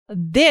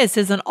This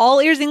is an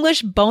All Ears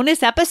English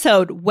bonus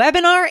episode,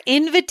 Webinar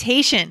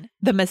Invitation,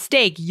 the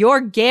mistake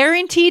you're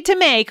guaranteed to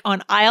make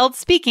on IELTS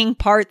Speaking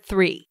Part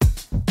 3.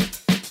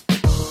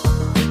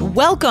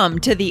 Welcome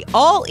to the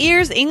All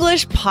Ears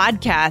English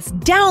podcast,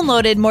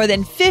 downloaded more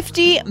than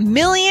 50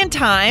 million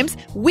times.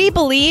 We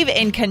believe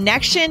in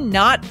connection,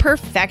 not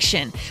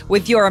perfection,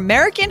 with your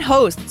American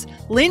hosts,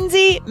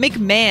 Lindsay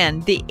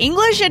McMahon, the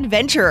English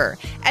adventurer,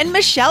 and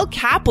Michelle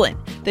Kaplan,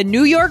 the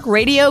New York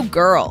radio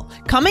girl,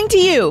 coming to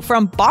you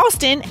from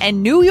Boston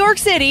and New York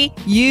City,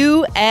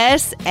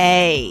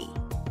 USA.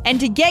 And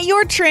to get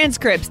your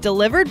transcripts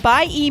delivered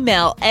by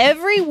email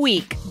every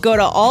week, go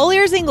to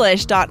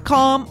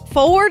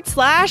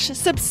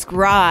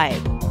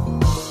allearsenglish.com/subscribe.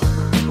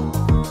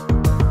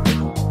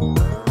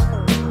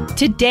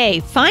 Today,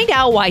 find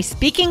out why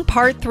Speaking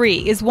Part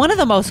 3 is one of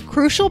the most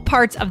crucial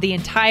parts of the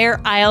entire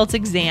IELTS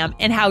exam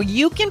and how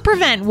you can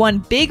prevent one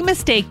big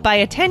mistake by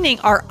attending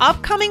our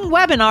upcoming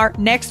webinar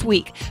next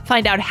week.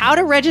 Find out how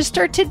to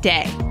register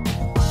today.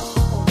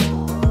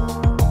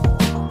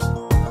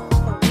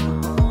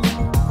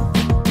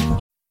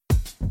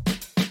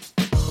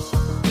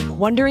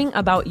 Wondering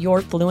about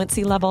your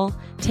fluency level?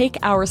 Take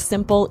our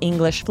simple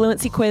English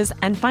fluency quiz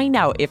and find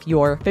out if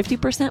you're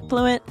 50%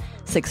 fluent,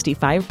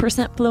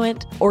 65%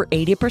 fluent, or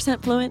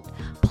 80% fluent.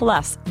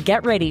 Plus,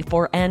 get ready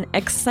for an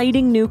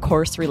exciting new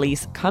course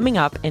release coming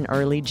up in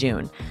early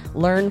June.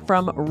 Learn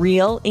from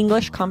real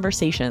English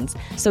conversations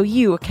so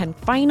you can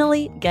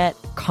finally get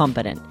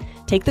confident.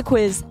 Take the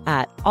quiz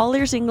at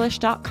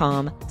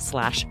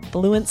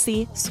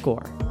allearsenglish.com/fluency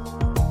score.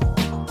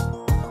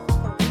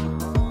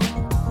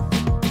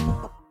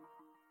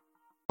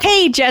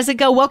 Hey,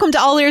 Jessica, welcome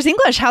to All Ears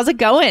English. How's it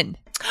going?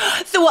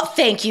 Well,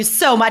 thank you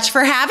so much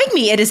for having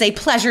me. It is a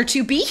pleasure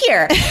to be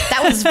here.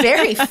 That was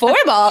very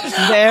formal.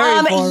 Very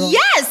formal.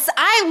 Yes,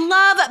 I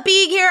love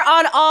being here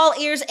on All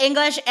Ears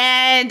English.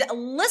 And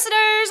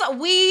listeners,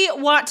 we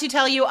want to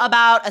tell you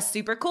about a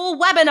super cool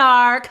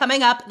webinar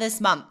coming up this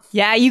month.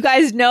 Yeah, you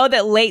guys know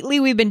that lately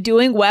we've been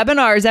doing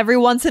webinars every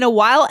once in a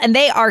while, and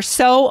they are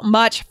so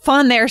much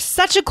fun. They're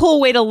such a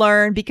cool way to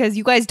learn because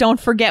you guys don't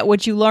forget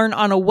what you learn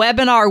on a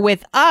webinar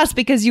with us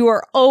because you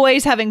are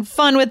always having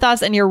fun with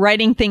us and you're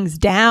writing things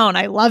down.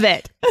 I love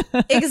it.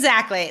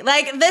 Exactly.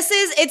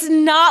 It's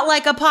not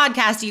like a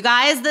podcast, you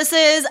guys. This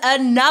is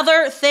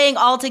another thing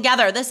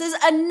altogether. This is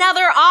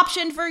another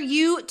option for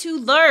you to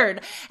learn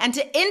and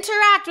to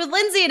interact with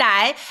Lindsay and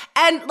I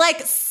and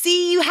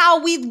see how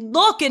we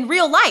look in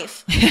real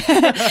life.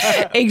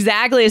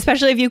 Exactly.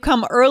 Especially if you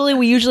come early.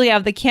 We usually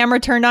have the camera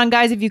turned on,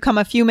 guys. If you come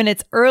a few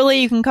minutes early,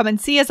 you can come and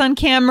see us on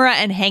camera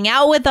and hang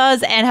out with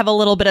us and have a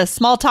little bit of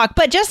small talk.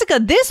 But Jessica,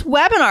 this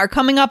webinar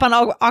coming up on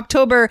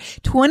October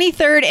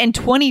 23rd and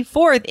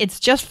 24th, it's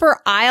just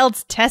for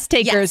IELTS test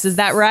takers. Yes. Is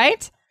that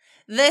right?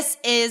 This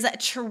is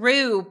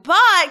true.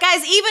 But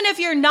guys, even if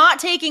you're not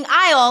taking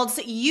IELTS,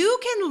 you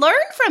can learn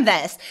from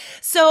this.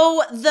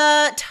 So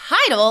the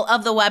title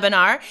of the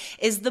webinar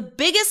is The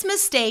Biggest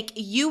Mistake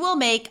You Will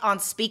Make on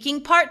Speaking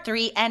Part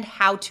 3 and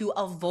How to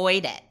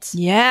Avoid It.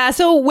 Yeah.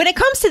 So when it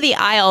comes to the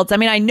IELTS,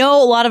 I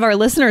know a lot of our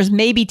listeners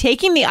may be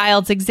taking the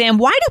IELTS exam.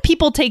 Why do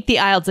people take the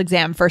IELTS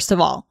exam, first of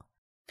all?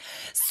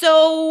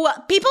 So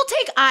people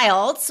take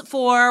IELTS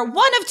for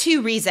one of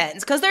two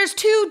reasons, because there's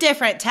two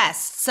different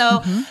tests.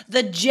 So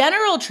the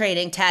general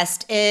training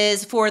test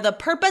is for the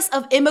purpose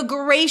of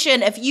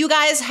immigration. If you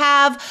guys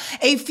have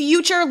a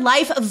future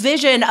life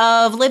vision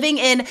of living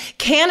in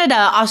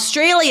Canada,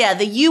 Australia,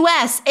 the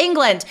US,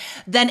 England,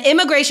 then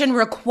immigration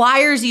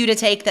requires you to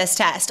take this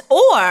test.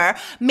 Or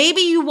maybe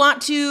you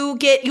want to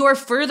get your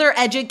further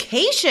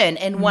education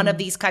in one of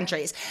these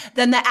countries,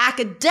 then the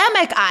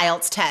academic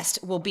IELTS test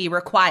will be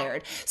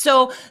required.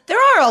 So there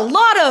are a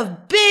lot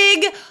of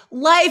big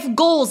life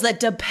goals that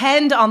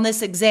depend on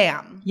this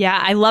exam. Yeah,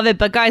 I love it.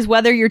 But guys,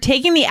 whether you're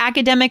taking the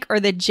academic or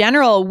the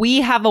general,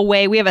 we have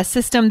a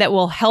system that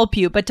will help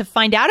you. But to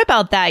find out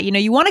about that,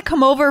 you want to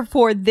come over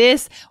for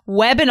this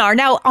webinar.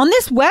 Now, on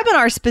this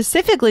webinar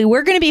specifically,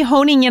 we're going to be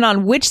honing in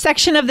on which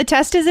section of the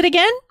test is it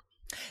again?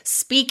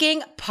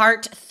 Speaking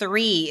Part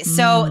 3.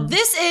 So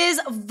this is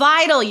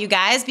vital, you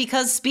guys,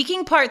 because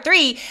Speaking Part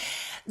 3,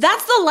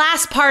 that's the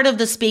last part of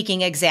the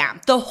speaking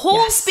exam. The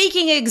whole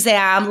speaking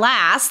exam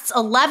lasts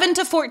 11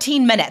 to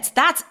 14 minutes.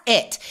 That's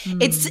it.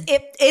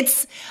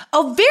 It's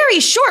a very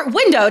short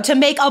window to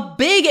make a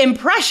big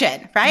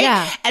impression, right?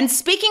 Yeah. And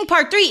Speaking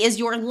Part 3 is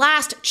your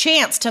last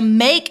chance to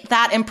make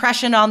that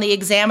impression on the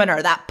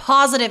examiner, that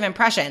positive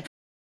impression.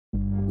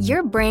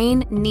 Your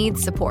brain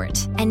needs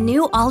support, and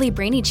new Ollie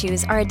Brainy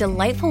Chews are a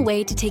delightful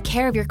way to take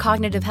care of your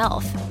cognitive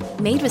health.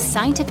 Made with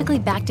scientifically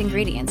backed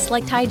ingredients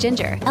like Thai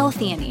ginger,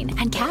 L-theanine,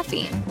 and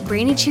caffeine,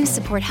 Brainy Chews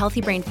support healthy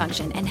brain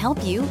function and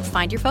help you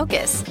find your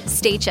focus,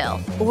 stay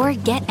chill, or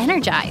get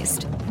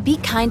energized. Be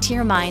kind to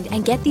your mind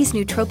and get these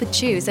nootropic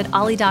chews at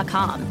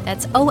ollie.com.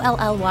 That's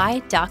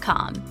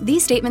OLLY.com.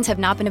 These statements have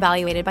not been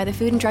evaluated by the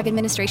Food and Drug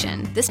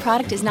Administration. This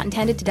product is not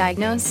intended to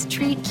diagnose,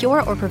 treat,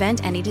 cure, or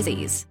prevent any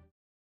disease.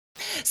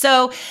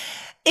 So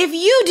if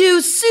you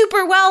do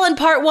super well in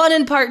part 1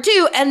 and part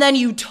 2, and then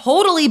you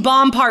totally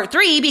bomb part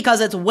 3 because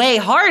it's way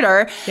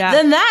harder,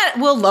 then that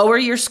will lower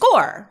your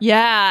score.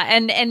 Yeah.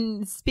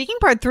 And speaking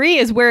part 3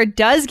 is where it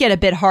does get a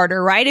bit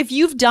harder, right? If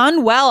you've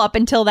done well up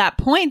until that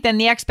point, then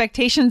the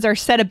expectations are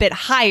set a bit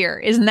higher.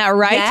 Isn't that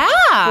right?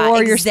 Yeah,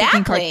 for your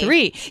speaking part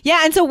 3.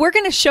 Yeah. And so we're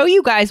going to show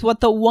you guys what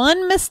the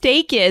one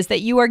mistake is that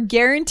you are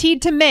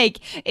guaranteed to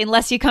make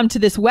unless you come to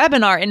this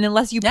webinar and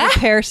unless you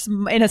prepare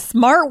in a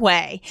smart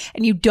way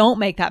and you don't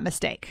make that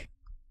mistake.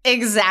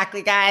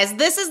 Exactly, guys.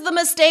 This is the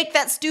mistake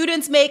that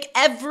students make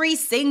every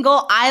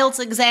single IELTS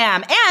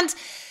exam. And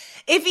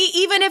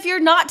even if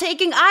you're not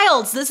taking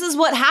IELTS, this is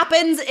what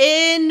happens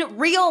in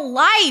real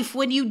life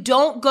when you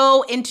don't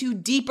go into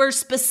deeper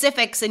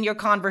specifics in your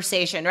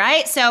conversation,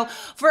 right? So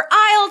for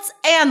IELTS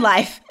and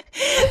life,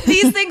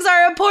 these things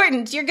are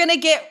important. You're going to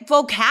get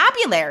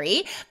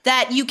vocabulary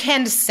that you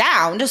can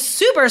sound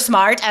super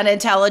smart and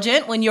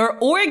intelligent when you're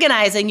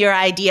organizing your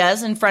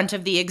ideas in front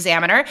of the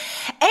examiner.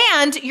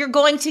 And you're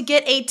going to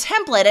get a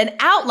template, an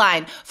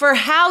outline for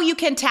how you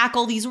can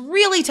tackle these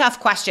really tough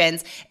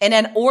questions in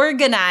an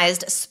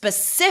organized,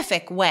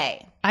 specific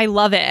way. I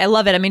love it. I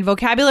love it. I mean,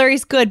 vocabulary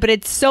is good, but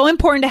it's so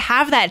important to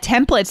have that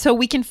template so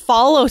we can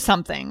follow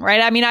something, right?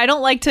 I mean, I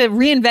don't like to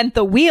reinvent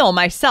the wheel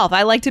myself.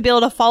 I like to be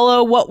able to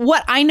follow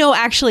what I know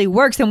actually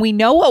works, and we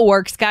know what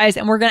works, guys,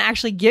 and we're going to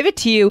actually give it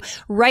to you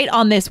right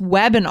on this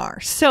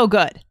webinar. So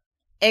good.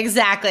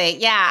 Exactly.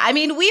 Yeah. I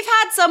mean, we've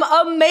had some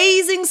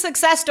amazing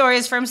success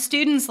stories from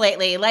students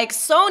lately. Like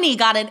Sony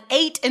got an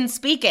 8 in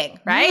speaking,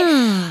 right?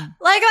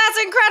 Like, that's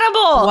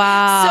incredible.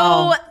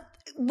 Wow. So,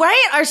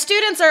 right, our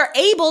students are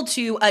able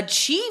to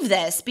achieve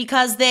this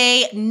because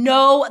they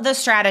know the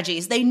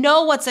strategies. They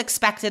know what's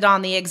expected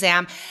on the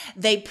exam.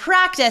 They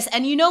practice,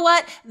 and you know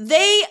what?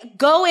 They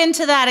go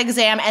into that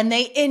exam and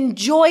they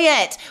enjoy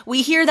it.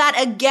 We hear that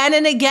again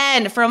and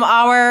again from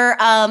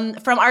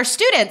our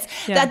students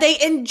that they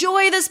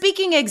enjoy the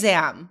speaking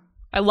exam.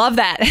 I love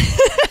that.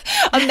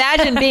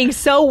 Imagine being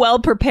so well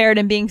prepared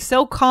and being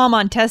so calm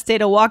on test day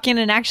to walk in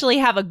and actually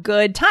have a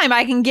good time.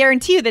 I can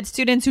guarantee you that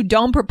students who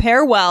don't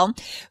prepare well,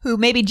 who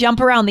maybe jump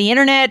around the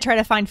internet, try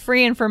to find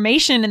free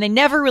information, and they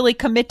never really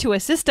commit to a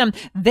system,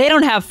 they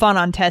don't have fun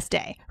on test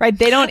day, right?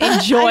 They don't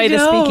enjoy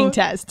the speaking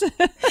test.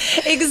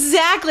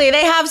 Exactly.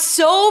 They have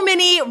so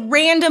many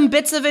random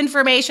bits of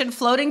information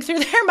floating through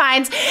their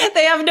minds.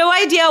 They have no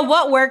idea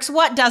what works,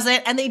 what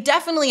doesn't, and they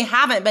definitely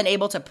haven't been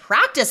able to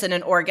practice in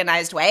an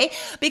organized way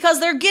because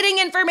they're getting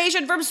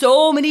information from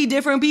so many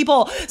different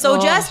people. So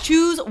just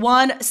choose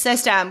one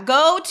system.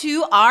 Go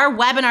to our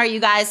webinar, you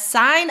guys.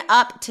 Sign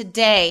up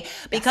today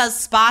because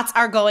spots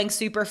are going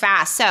super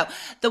fast. So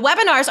the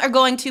webinars are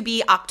going to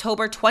be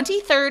October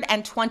 23rd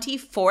and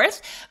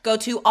 24th. Go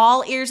to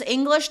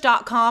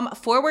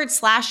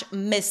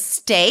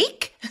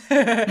allearsenglish.com/mistake.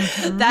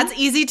 That's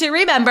easy to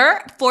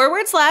remember,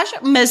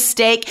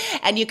 /mistake,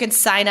 and you can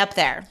sign up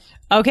there.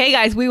 Okay,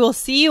 guys, we will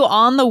see you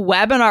on the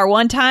webinar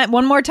one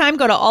more time.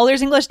 Go to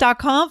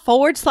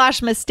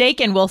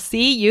allearsenglish.com/mistake and we'll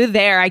see you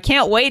there. I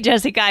can't wait,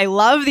 Jessica. I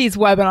love these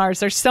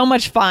webinars. They're so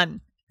much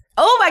fun.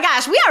 Oh my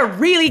gosh, we are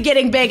really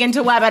getting big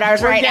into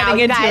webinars right now,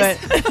 you guys.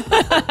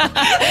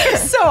 They're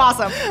so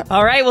awesome.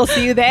 All right, we'll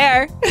see you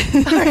there.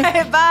 All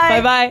right, bye.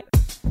 Bye-bye.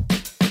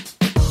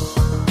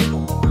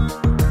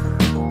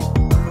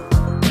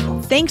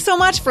 Thanks so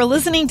much for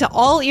listening to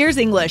All Ears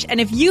English.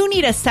 And if you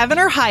need a 7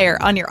 or higher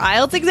on your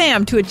IELTS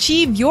exam to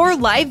achieve your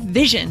life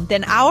vision,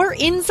 then our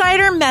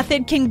Insider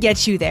Method can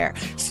get you there.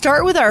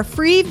 Start with our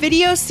free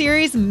video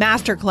series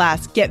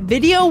masterclass. Get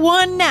video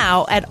 1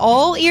 now at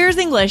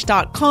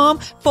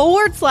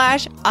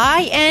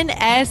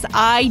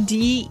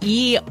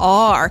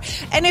allearsenglish.com/INSIDER.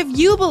 And if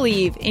you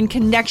believe in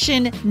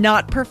connection,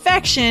 not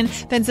perfection,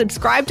 then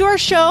subscribe to our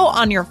show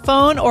on your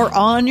phone or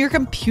on your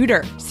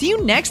computer. See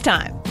you next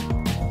time.